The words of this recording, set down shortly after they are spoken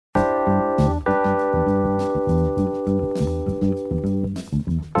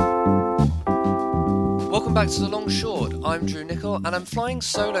back to The Long Short. I'm Drew Nicol, and I'm flying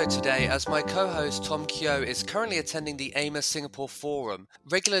solo today as my co-host Tom Keogh is currently attending the AIMA Singapore Forum.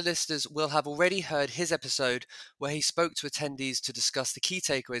 Regular listeners will have already heard his episode where he spoke to attendees to discuss the key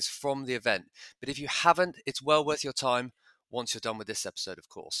takeaways from the event. But if you haven't, it's well worth your time once you're done with this episode, of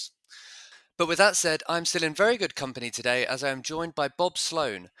course. But with that said, I'm still in very good company today as I am joined by Bob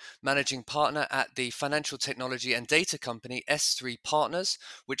Sloan, Managing Partner at the financial technology and data company S3 Partners,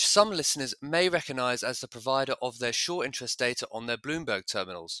 which some listeners may recognize as the provider of their short interest data on their Bloomberg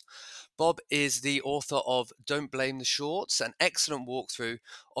terminals. Bob is the author of Don't Blame the Shorts, an excellent walkthrough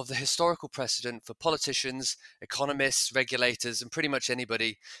of the historical precedent for politicians, economists, regulators, and pretty much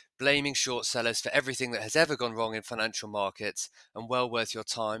anybody blaming short sellers for everything that has ever gone wrong in financial markets, and well worth your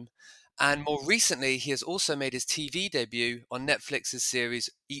time. And more recently, he has also made his TV debut on Netflix's series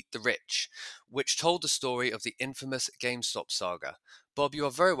Eat the Rich, which told the story of the infamous GameStop saga. Bob, you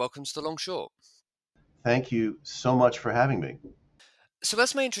are very welcome to The Long Short. Thank you so much for having me. So,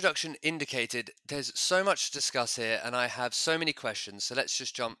 as my introduction indicated, there's so much to discuss here, and I have so many questions. So, let's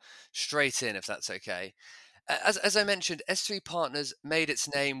just jump straight in, if that's okay. As I mentioned, S3 Partners made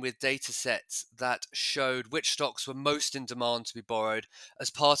its name with data sets that showed which stocks were most in demand to be borrowed as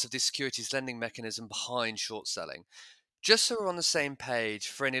part of the securities lending mechanism behind short selling. Just so we're on the same page,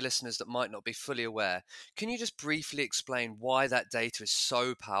 for any listeners that might not be fully aware, can you just briefly explain why that data is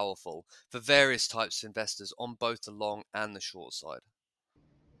so powerful for various types of investors on both the long and the short side?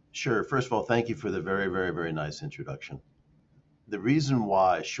 Sure. First of all, thank you for the very, very, very nice introduction. The reason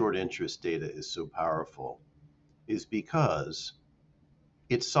why short interest data is so powerful is because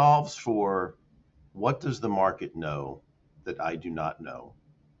it solves for what does the market know that I do not know,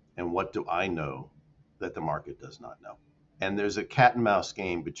 and what do I know that the market does not know. And there's a cat and mouse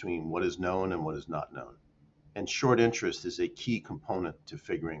game between what is known and what is not known. And short interest is a key component to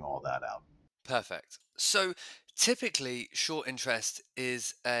figuring all that out. Perfect. So typically, short interest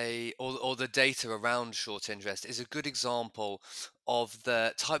is or the data around short interest is a good example of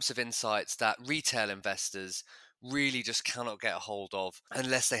the types of insights that retail investors really just cannot get a hold of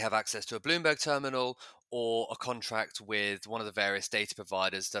unless they have access to a Bloomberg terminal or a contract with one of the various data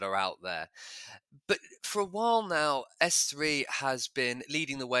providers that are out there. But for a while now, S3 has been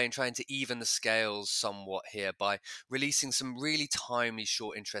leading the way in trying to even the scales somewhat here by releasing some really timely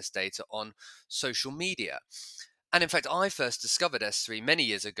short interest data on social media. And in fact, I first discovered S3 many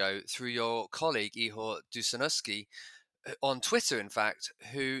years ago through your colleague Ihor Dusanovsky on Twitter, in fact,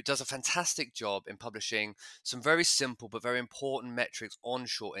 who does a fantastic job in publishing some very simple but very important metrics on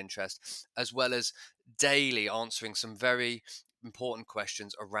short interest, as well as daily answering some very important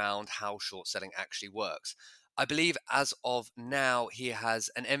questions around how short selling actually works. I believe as of now, he has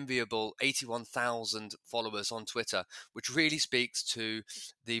an enviable 81,000 followers on Twitter, which really speaks to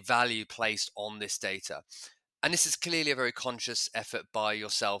the value placed on this data. And this is clearly a very conscious effort by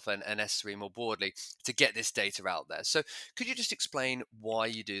yourself and S3 more broadly to get this data out there. So could you just explain why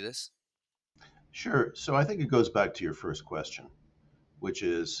you do this? Sure. So I think it goes back to your first question, which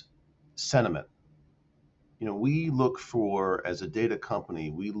is sentiment. We look for, as a data company,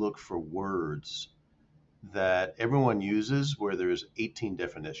 we look for words that everyone uses where there's 18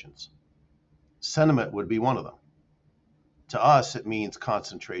 definitions. Sentiment would be one of them. To us, it means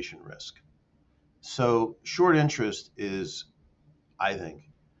concentration risk. So short interest is, I think,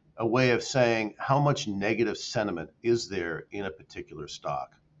 a way of saying how much negative sentiment is there in a particular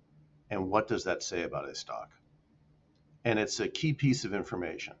stock and what does that say about a stock. And it's a key piece of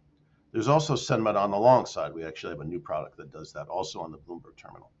information. There's also sentiment on the long side. We actually have a new product that does that also on the Bloomberg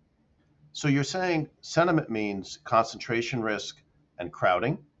terminal. So you're saying sentiment means concentration risk and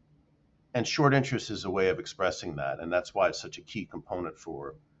crowding, and short interest is a way of expressing that. And that's why it's such a key component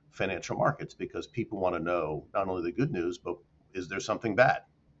for financial markets, because people want to know not only the good news, but is there something bad?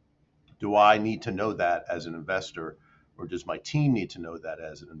 Do I need to know that as an investor, or does my team need to know that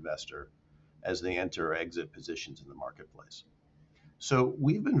as an investor as they enter or exit positions in the marketplace? So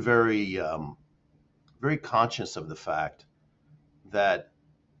we've been very, very conscious of the fact that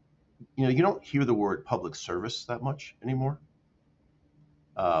you don't hear the word public service that much anymore.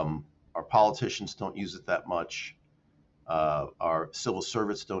 Our politicians don't use it that much. Our civil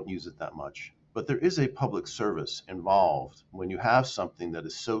servants don't use it that much. But there is a public service involved when you have something that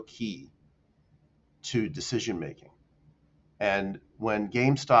is so key to decision making. And when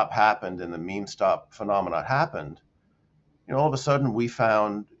GameStop happened and the meme stop phenomenon happened, all of a sudden we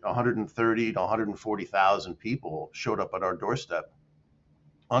found 130 to 140,000 people showed up at our doorstep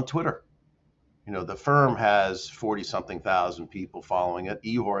on Twitter. The firm has 40 something thousand people following it.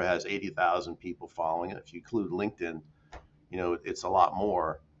 Ihor has 80,000 people following it. If you include LinkedIn, it's a lot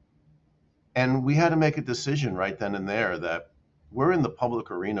more. And we had to make a decision right then and there that we're in the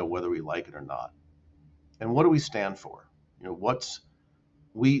public arena whether we like it or not. And what do we stand for? You know, what's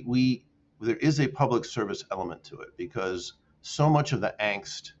we there is a public service element to it because so much of the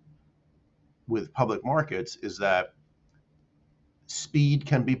angst with public markets is that speed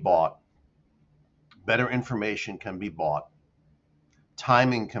can be bought, better information can be bought,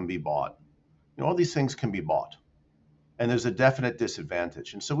 timing can be bought. You know, all these things can be bought. And there's a definite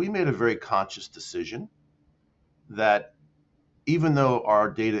disadvantage. And so we made a very conscious decision that even though our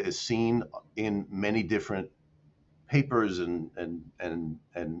data is seen in many different papers and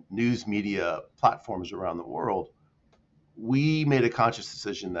news media platforms around the world, we made a conscious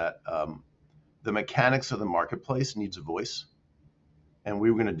decision that the mechanics of the marketplace needs a voice, and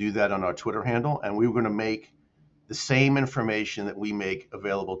we were going to do that on our Twitter handle, and we were going to make the same information that we make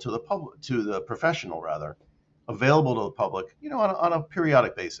available to the public, to the professional rather, available to the public, you know, on a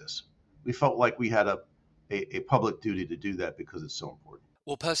periodic basis. We felt like we had a public duty to do that because it's so important.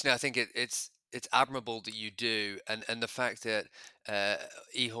 Well, personally, I think it's admirable that you do, and the fact that uh,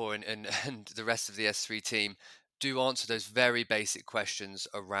 Ihor and the rest of the S3 team do answer those very basic questions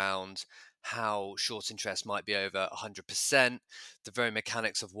around how short interest might be over 100%, the very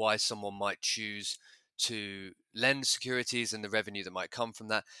mechanics of why someone might choose to lend securities and the revenue that might come from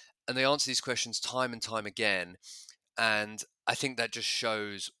that. And they answer these questions time and time again. And I think that just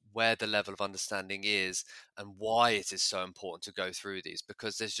shows where the level of understanding is and why it is so important to go through these,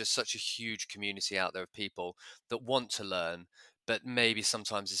 because there's just such a huge community out there of people that want to learn, but maybe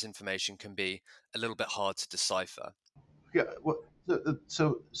sometimes this information can be a little bit hard to decipher. Yeah. Well,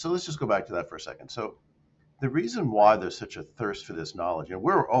 so let's just go back to that for a second. So the reason why there's such a thirst for this knowledge, and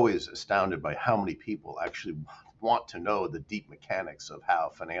we're always astounded by how many people actually want to know the deep mechanics of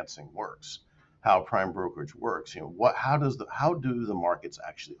how financing works, how prime brokerage works. You know, how do the markets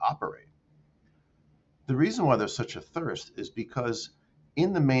actually operate? The reason why there's such a thirst is because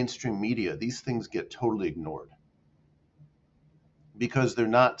in the mainstream media, these things get totally ignored because they're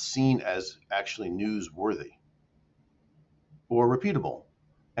not seen as actually newsworthy or repeatable,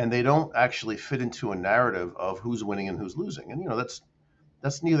 and they don't actually fit into a narrative of who's winning and who's losing. And you know,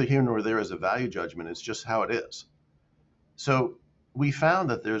 that's neither here nor there as a value judgment. It's just how it is. So we found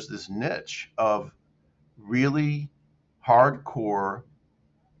that there's this niche of really hardcore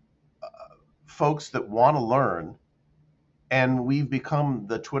folks that want to learn, and we've become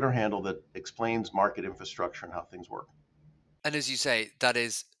the Twitter handle that explains market infrastructure and how things work. And as you say,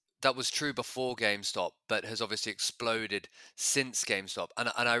 that was true before GameStop, but has obviously exploded since GameStop. And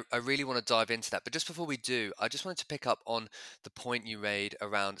I really want to dive into that. But just before we do, I just wanted to pick up on the point you made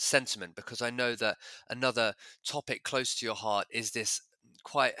around sentiment, because I know that another topic close to your heart is this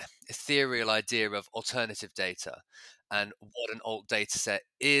quite ethereal idea of alternative data and what an alt data set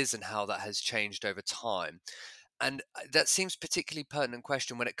is and how that has changed over time. And that seems particularly pertinent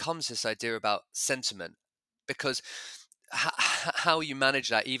question when it comes to this idea about sentiment, because how you manage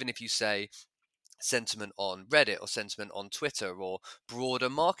that, even if you say sentiment on Reddit or sentiment on Twitter or broader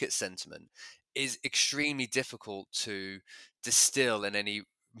market sentiment, is extremely difficult to distill in any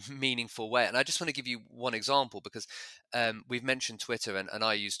meaningful way. And I just want to give you one example because we've mentioned Twitter and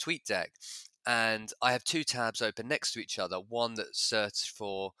I use TweetDeck. And I have two tabs open next to each other, one that searches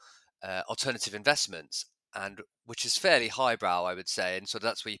for alternative investments, and which is fairly highbrow, I would say, and so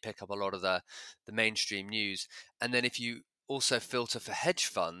that's where you pick up a lot of the mainstream news. And then if you also filter for hedge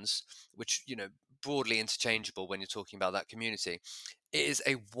funds, which broadly interchangeable when you're talking about that community, it is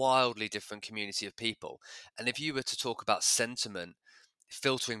a wildly different community of people. And if you were to talk about sentiment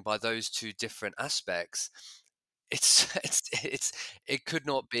filtering by those two different aspects, it could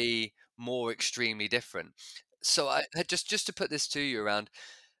not be more extremely different. So I just to put this to you around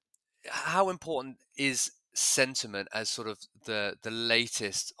how important is sentiment as sort of the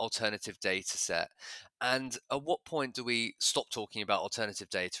latest alternative data set, and at what point do we stop talking about alternative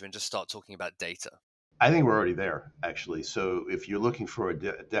data and just start talking about data? I think we're already there, actually. So if you're looking for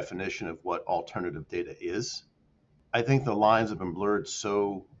a definition of what alternative data is, I think the lines have been blurred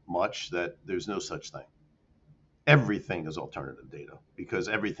so much that there's no such thing. Everything is alternative data because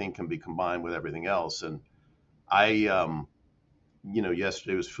everything can be combined with everything else. And I,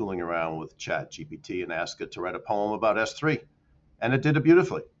 yesterday was fooling around with Chat GPT and asked it to write a poem about S3, and it did it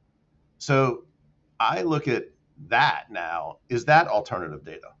beautifully. So I look at that now. Is that alternative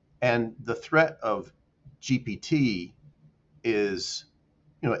data? And the threat of GPT is,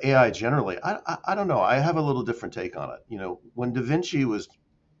 AI generally. I don't know. I have a little different take on it. When Da Vinci was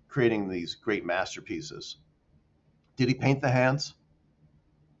creating these great masterpieces, did he paint the hands?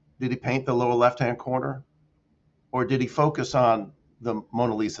 Did he paint the lower left-hand corner? Or did he focus on the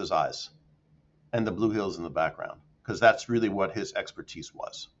Mona Lisa's eyes? and the Blue Hills in the background, because that's really what his expertise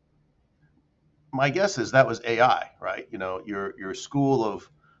was. My guess is that was AI, right? Your school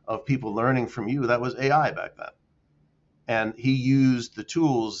of people learning from you, that was AI back then. And he used the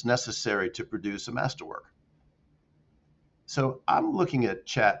tools necessary to produce a masterwork. So I'm looking at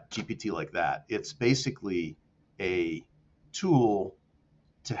Chat GPT like that. It's basically a tool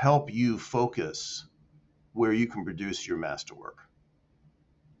to help you focus where you can produce your masterwork.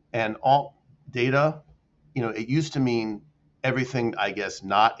 And all data, it used to mean everything, I guess,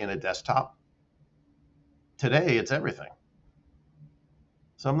 not in a desktop. Today, it's everything.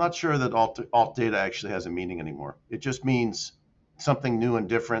 So I'm not sure that alt data actually has a meaning anymore. It just means something new and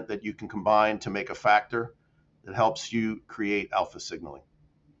different that you can combine to make a factor that helps you create alpha signaling.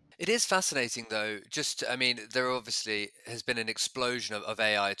 It is fascinating, though. I mean, there obviously has been an explosion of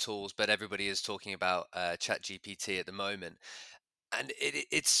AI tools, but everybody is talking about ChatGPT at the moment, and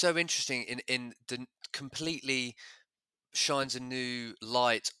it's so interesting in the completely shines a new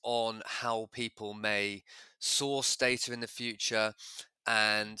light on how people may source data in the future.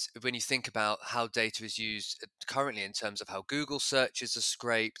 And when you think about how data is used currently in terms of how Google searches are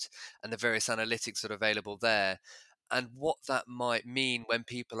scraped and the various analytics that are available there, and what that might mean when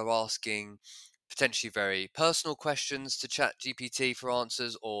people are asking potentially very personal questions to chat GPT for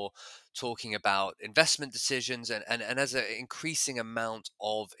answers, or talking about investment decisions, and as an increasing amount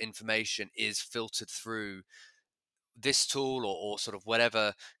of information is filtered through this tool, or sort of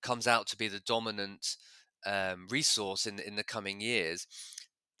whatever comes out to be the dominant resource in the coming years,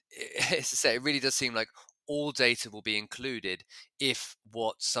 as I say, it really does seem like all data will be included if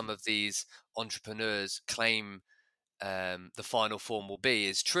what some of these entrepreneurs claim the final form will be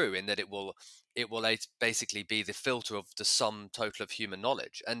is true, in that it will basically be the filter of the sum total of human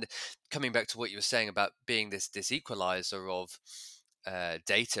knowledge. And coming back to what you were saying about being this equalizer of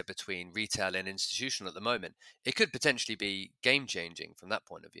data between retail and institutional at the moment, it could potentially be game changing from that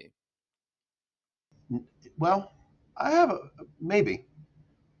point of view. Well, I have maybe.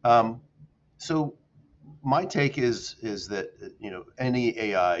 Um, so my take is that any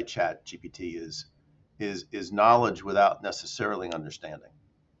AI Chat GPT is knowledge without necessarily understanding.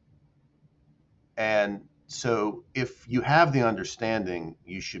 And so if you have the understanding,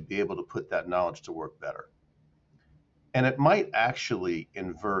 you should be able to put that knowledge to work better. And it might actually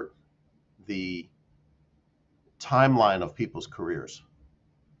invert the timeline of people's careers.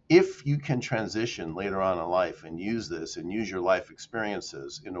 If you can transition later on in life and use this and use your life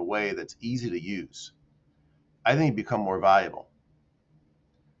experiences in a way that's easy to use, I think you become more valuable.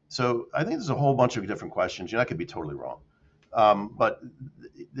 So I think there's a whole bunch of different questions. I could be totally wrong, but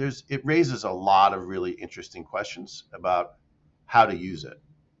it raises a lot of really interesting questions about how to use it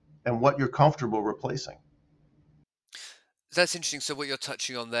and what you're comfortable replacing. That's interesting. So what you're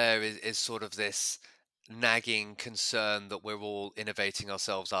touching on there is sort of this nagging concern that we're all innovating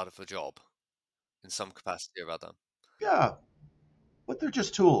ourselves out of a job in some capacity or other. Yeah, but they're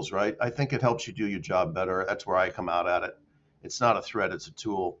just tools, right? I think it helps you do your job better. That's where I come out at it. It's not a threat, it's a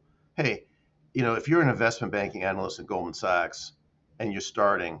tool. Hey, if you're an investment banking analyst at Goldman Sachs and you're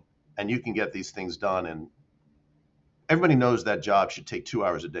starting and you can get these things done, and everybody knows that job should take 2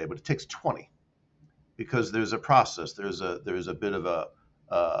 hours a day, but it takes 20 because there's a process. There's a bit of a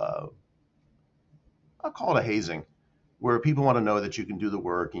I'll call it a hazing, where people want to know that you can do the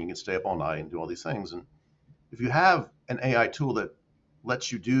work and you can stay up all night and do all these things. And if you have an AI tool that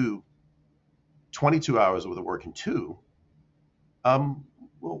lets you do 22 hours worth of work in two,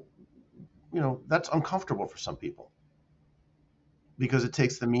 well, that's uncomfortable for some people because it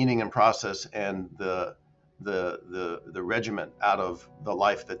takes the meaning and process and the regiment out of the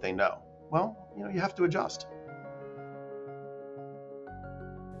life that they know. Well, you have to adjust.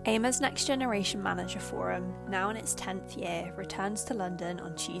 AIMA's Next Generation Manager Forum, now in its 10th year, returns to London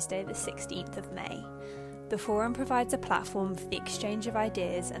on Tuesday the 16th of May. The forum provides a platform for the exchange of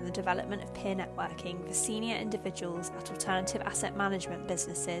ideas and the development of peer networking for senior individuals at alternative asset management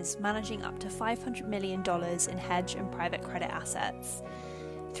businesses managing up to $500 million in hedge and private credit assets.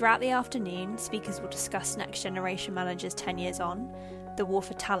 Throughout the afternoon, speakers will discuss Next Generation Managers 10 years on, the war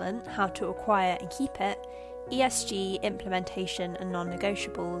for talent, how to acquire and keep it, ESG implementation and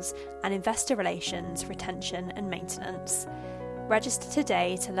non-negotiables, and investor relations, retention and maintenance. Register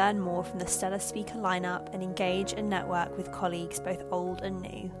today to learn more from the stellar speaker lineup and engage and network with colleagues both old and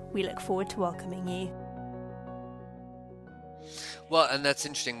new. We look forward to welcoming you. Well, and that's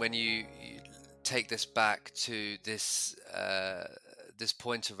interesting when you take this back to this this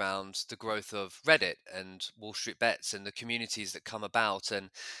point around the growth of Reddit and Wall Street Bets and the communities that come about, and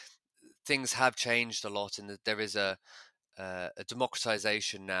things have changed a lot, and there is a a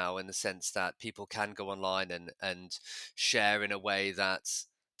democratization now, in the sense that people can go online and share in a way that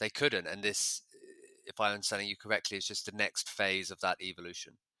they couldn't. And this, if I'm understanding you correctly, is just the next phase of that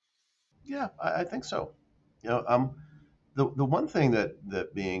evolution. Yeah, I think so. You know, the one thing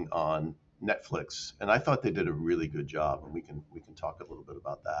that being on Netflix, and I thought they did a really good job, and we can talk a little bit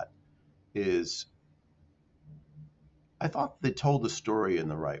about that, is I thought they told the story in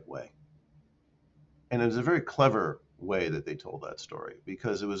the right way. And it was a very clever way that they told that story,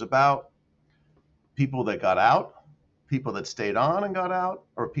 because it was about people that got out, people that stayed on and got out,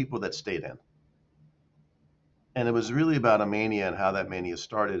 or people that stayed in. And it was really about a mania and how that mania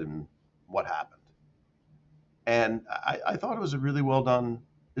started and what happened. And I thought it was a really well done.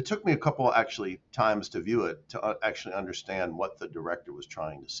 It took me a couple actually times to view it to actually understand what the director was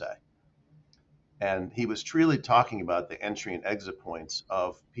trying to say. And he was truly talking about the entry and exit points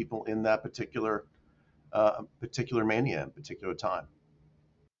of people in that particular mania and particular time.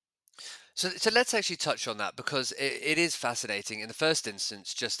 So let's actually touch on that, because it is fascinating. In the first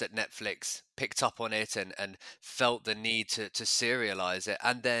instance, just that Netflix picked up on it and felt the need to serialize it.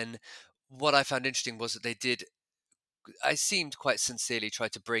 And then what I found interesting was that I seemed quite sincerely try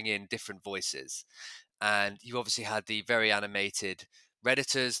to bring in different voices. And you obviously had the very animated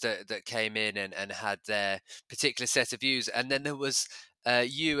Redditors that came in and had their particular set of views. And then there was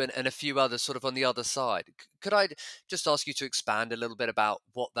you and a few others sort of on the other side. Could I just ask you to expand a little bit about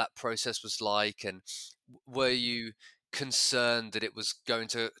what that process was like? And were you concerned that it was going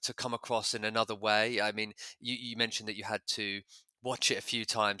to come across in another way? I mean, you mentioned that you had to watch it a few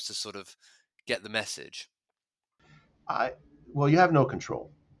times to sort of get the message. Well, you have no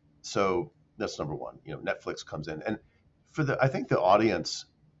control. So that's number one. You know, Netflix comes in, and I think the audience,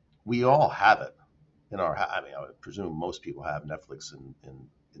 we all have it in our. I mean, I would presume most people have Netflix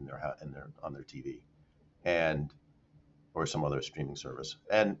in their on their TV, and or some other streaming service.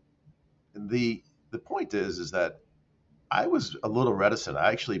 And the point is that I was a little reticent.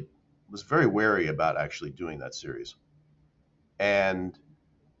 I actually was very wary about actually doing that series, and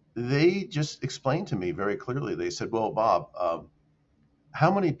they just explained to me very clearly. They said, "Well, Bob,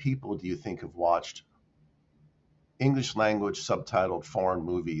 how many people do you think have watched English language subtitled foreign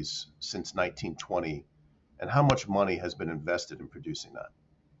movies since 1920, and how much money has been invested in producing that?"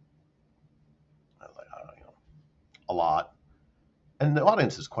 I was like, I don't know, a lot. And the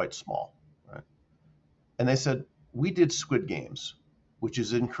audience is quite small, right? And they said, "We did Squid Games, which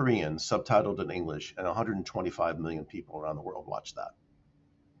is in Korean, subtitled in English, and 125 million people around the world watch that.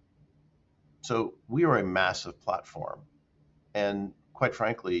 So we are a massive platform. And quite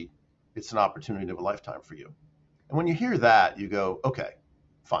frankly, it's an opportunity of a lifetime for you." And when you hear that, you go, okay,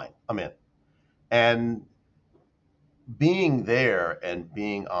 fine, I'm in. And being there and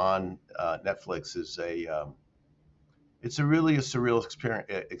being on Netflix is it's a really a surreal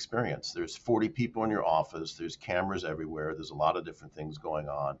experience. There's 40 people in your office. There's cameras everywhere. There's a lot of different things going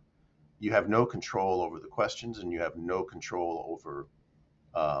on. You have no control over the questions, and you have no control over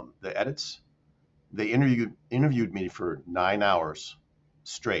the edits. They interviewed me for 9 hours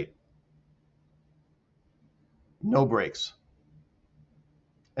straight, no breaks.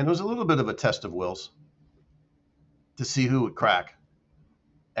 And it was a little bit of a test of wills to see who would crack.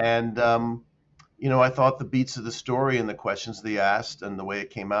 And I thought the beats of the story and the questions they asked and the way it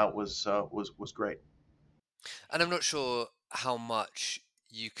came out was great. And I'm not sure how much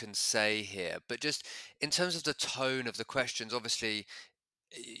you can say here, but just in terms of the tone of the questions, obviously,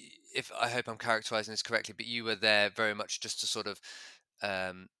 if I hope I'm characterizing this correctly, but you were there very much just to sort of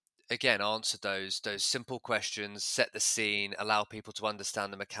um, again answer those simple questions, set the scene, allow people to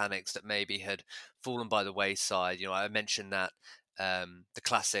understand the mechanics that maybe had fallen by the wayside. I mentioned that the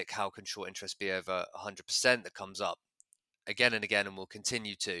classic "How can short interest be over 100%" that comes up again and again and will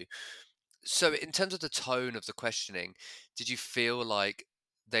continue to. So, in terms of the tone of the questioning, did you feel like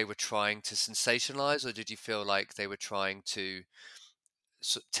they were trying to sensationalize, or did you feel like they were trying to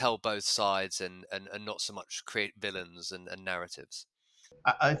tell both sides and not so much create villains and narratives?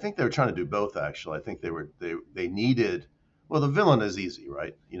 I think they were trying to do both. Actually, I think they needed. Well, the villain is easy,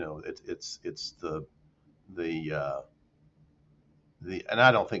 right? It's the and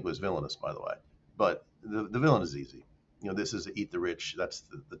I don't think it was villainous, by the way, but the villain is easy. This is Eat the Rich. That's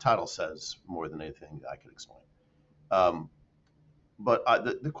the title says more than anything I could explain. But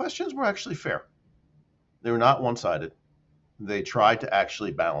the questions were actually fair. They were not one-sided. They tried to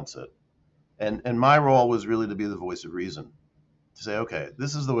actually balance it. And my role was really to be the voice of reason, to say, okay,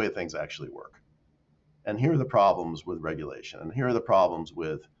 this is the way things actually work. And here are the problems with regulation. And here are the problems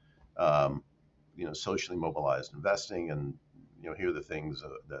with, socially mobilized investing. And, here are the things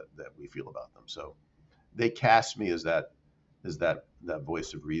that we feel about them. So they cast me as that is that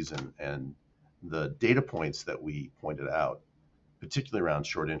voice of reason, and the data points that we pointed out, particularly around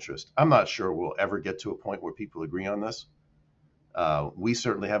short interest. I'm not sure we'll ever get to a point where people agree on this. We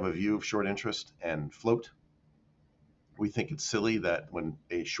certainly have a view of short interest and float. We think it's silly that when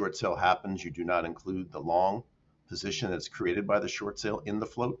a short sale happens, you do not include the long position that's created by the short sale in the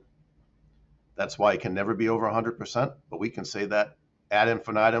float. That's why it can never be over 100%, but we can say that ad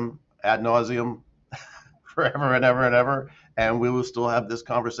infinitum, ad nauseum, forever and ever and ever, and we will still have this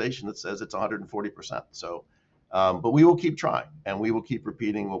conversation that says it's 140%. So, but we will keep trying, and we will keep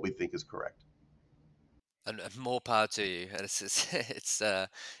repeating what we think is correct. And more power to you. And it's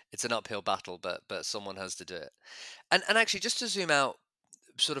an uphill battle, but someone has to do it. And actually, just to zoom out,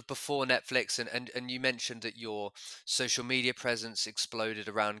 sort of before Netflix, and you mentioned that your social media presence exploded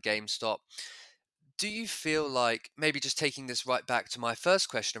around GameStop. Do you feel like, maybe just taking this right back to my first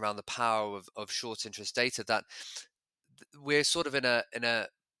question around the power of short interest data, that we're sort of in a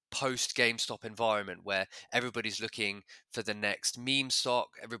post GameStop environment where everybody's looking for the next meme stock,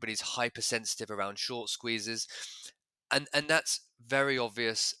 everybody's hypersensitive around short squeezes, and that's very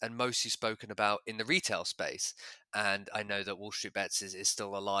obvious and mostly spoken about in the retail space. And I know that Wall Street Bets is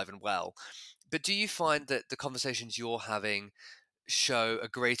still alive and well. But do you find that the conversations you're having show a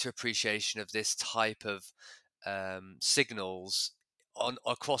greater appreciation of this type of signals on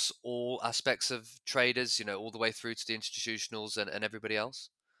across all aspects of traders, all the way through to the institutionals and everybody else?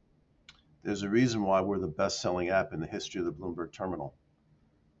 There's a reason why we're the best selling app in the history of the Bloomberg terminal.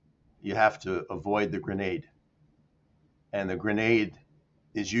 You have to avoid the grenade, and the grenade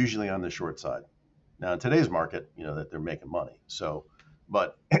is usually on the short side. Now, in today's market, that they're making money. So,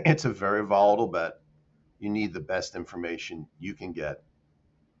 but it's a very volatile bet. You need the best information you can get.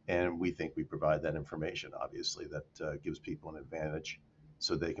 And we think we provide that information, obviously, that gives people an advantage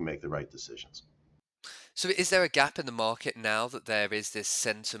so they can make the right decisions. So is there a gap in the market now that there is this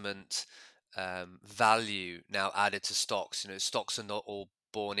sentiment value now added to stocks? Stocks are not all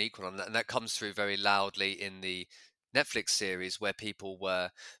born equal, and that comes through very loudly in the Netflix series, where people were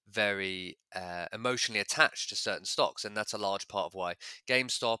very emotionally attached to certain stocks, and that's a large part of why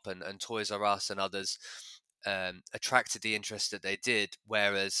GameStop and Toys R Us and others attracted the interest that they did,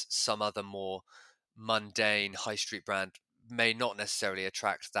 whereas some other more mundane high street brand may not necessarily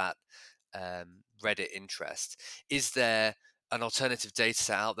attract that Reddit interest. Is there an alternative data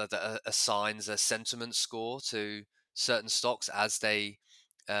set out there that assigns a sentiment score to certain stocks as they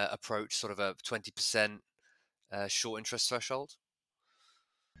approach sort of a 20% short interest threshold?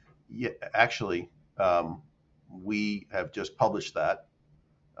 Yeah, actually, we have just published that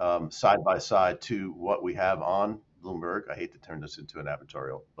side by side to what we have on Bloomberg. I hate to turn this into an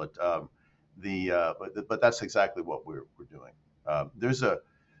advertorial, but but that's exactly what we're doing.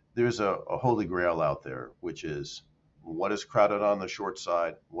 There's a holy grail out there, which is what is crowded on the short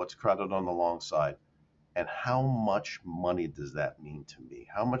side, what's crowded on the long side, and how much money does that mean to me?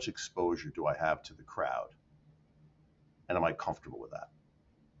 How much exposure do I have to the crowd? And am I comfortable with that?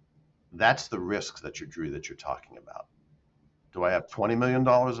 That's the risks that you're talking about. Do I have $20 million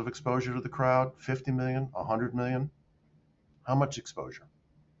of exposure to the crowd, 50 million, 100 million? How much exposure?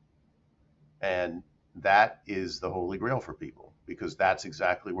 And that is the holy grail for people, because that's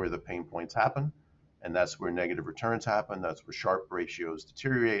exactly where the pain points happen. And that's where negative returns happen. That's where Sharpe ratios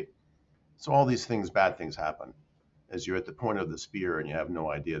deteriorate. So all these things, bad things happen as you're at the point of the spear and you have no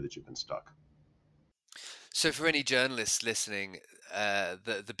idea that you've been stuck. So for any journalists listening,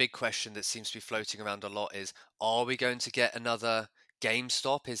 the big question that seems to be floating around a lot is, are we going to get another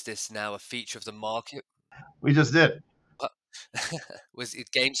GameStop? Is this now a feature of the market? We just did.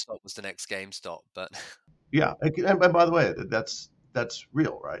 GameStop was the next GameStop, but yeah. And by the way, that's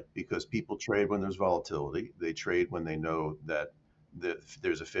real, right? Because people trade when there's volatility. They trade when they know that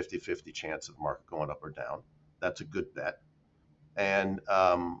there's a 50-50 chance of the market going up or down. That's a good bet. And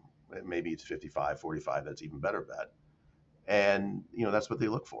maybe it's 55-45. That's even better bet. And that's what they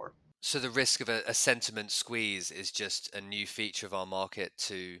look for. So the risk of a sentiment squeeze is just a new feature of our market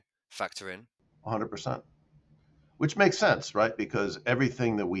to factor in? 100%. Which makes sense, right? Because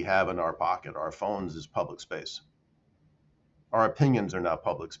everything that we have in our pocket, our phones, is public space. Our opinions are not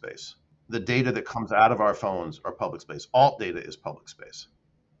public space. The data that comes out of our phones are public space. Alt data is public space.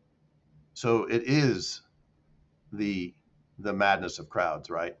 So it is the madness of crowds,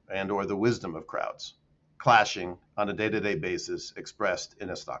 right? And or the wisdom of crowds clashing on a day-to-day basis expressed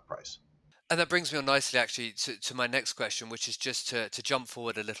in a stock price. And that brings me on nicely, actually, to my next question, which is just to jump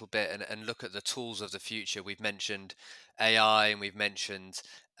forward a little bit and look at the tools of the future. We've mentioned AI and we've mentioned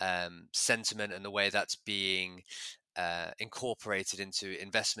sentiment and the way that's being incorporated into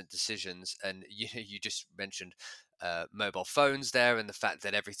investment decisions. And you just mentioned mobile phones there, and the fact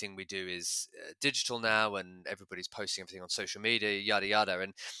that everything we do is digital now, and everybody's posting everything on social media, yada yada.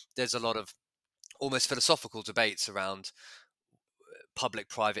 And there's a lot of almost philosophical debates around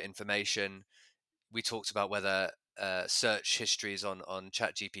public-private information. We talked about whether search histories on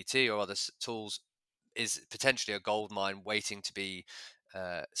ChatGPT or other tools is potentially a gold mine waiting to be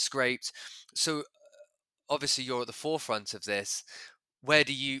scraped. So obviously you're at the forefront of this. Where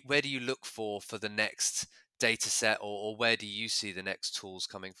do you look for the next data set, or where do you see the next tools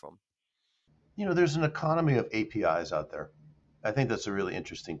coming from? There's an economy of APIs out there. I think that's a really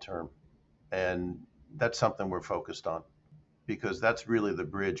interesting term. And that's something we're focused on, because that's really the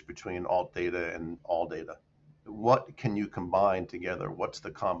bridge between alt data and all data. What can you combine together? What's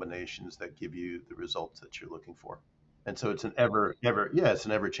the combinations that give you the results that you're looking for? And so it's an it's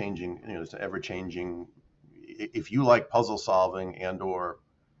an ever changing, if you like puzzle solving and or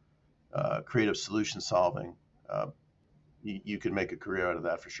creative solution solving, you can make a career out of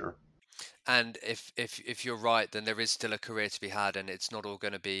that for sure. And if you're right, then there is still a career to be had, and it's not all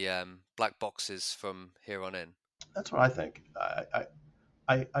going to be black boxes from here on in. That's what I think.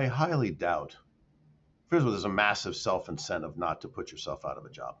 I highly doubt. First of all, there's a massive self-incentive not to put yourself out of a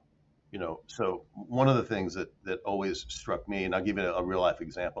job. So one of the things that always struck me, and I'll give you a real life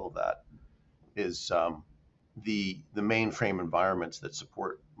example of that, is the mainframe environments that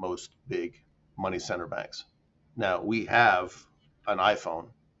support most big money center banks. Now we have an iPhone,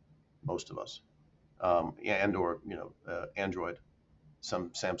 most of us, and or Android, some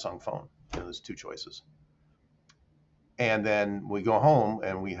Samsung phone. There's two choices. And then we go home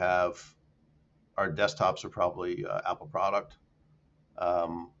and we have our desktops are probably Apple product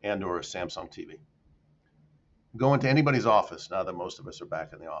and or a Samsung TV. Go into anybody's office now that most of us are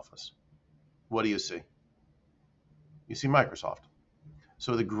back in the office. What do you see? You see Microsoft.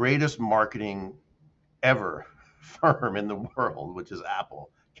 So the greatest marketing ever firm in the world, which is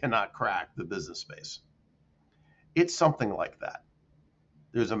Apple, cannot crack the business space. It's something like that.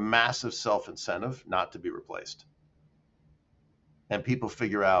 There's a massive self-incentive not to be replaced. And people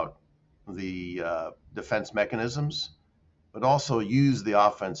figure out the defense mechanisms, but also use the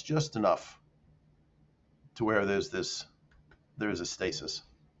offense just enough to where there's a stasis.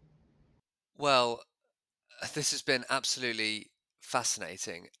 Well, this has been absolutely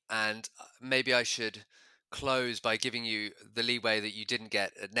fascinating, and maybe I should close by giving you the leeway that you didn't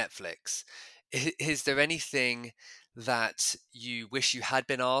get at Netflix. Is there anything that you wish you had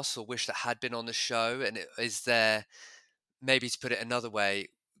been asked or wish that had been on the show? And is there, maybe to put it another way,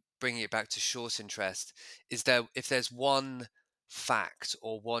 bringing it back to short interest, if there's one fact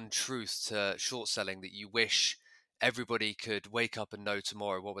or one truth to short selling that you wish everybody could wake up and know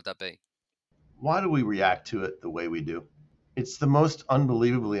tomorrow, what would that be? Why do we react to it the way we do? It's the most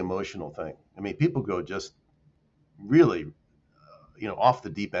unbelievably emotional thing. I mean, people go just really, off the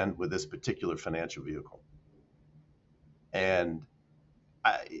deep end with this particular financial vehicle. And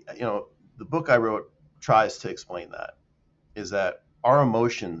the book I wrote tries to explain that, is that our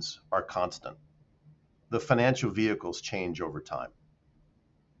emotions are constant. The financial vehicles change over time.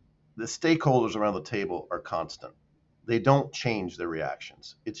 The stakeholders around the table are constant. They don't change their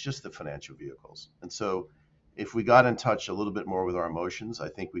reactions. It's just the financial vehicles. And so if we got in touch a little bit more with our emotions, I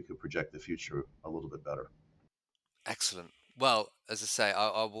think we could project the future a little bit better. Excellent. Well, as I say,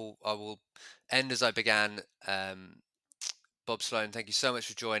 I will end as I began. Bob Sloan, thank you so much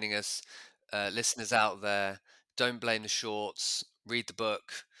for joining us. Listeners out there, don't blame the shorts. Read the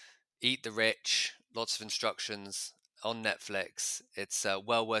book, Eat the Rich. Lots of instructions on Netflix. It's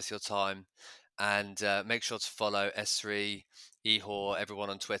well worth your time. And make sure to follow S3, Ihor,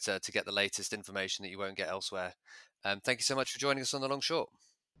 everyone on Twitter to get the latest information that you won't get elsewhere. Thank you so much for joining us on The Long Short.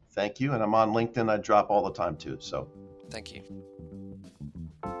 Thank you. And I'm on LinkedIn. I drop all the time too. So thank you.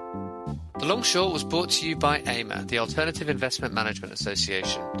 The Long Short was brought to you by AIMA, the Alternative Investment Management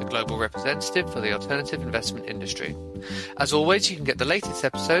Association, the global representative for the alternative investment industry. As always, you can get the latest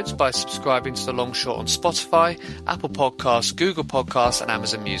episodes by subscribing to The Long Short on Spotify, Apple Podcasts, Google Podcasts, and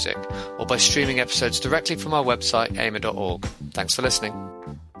Amazon Music, or by streaming episodes directly from our website, aima.org. Thanks for listening.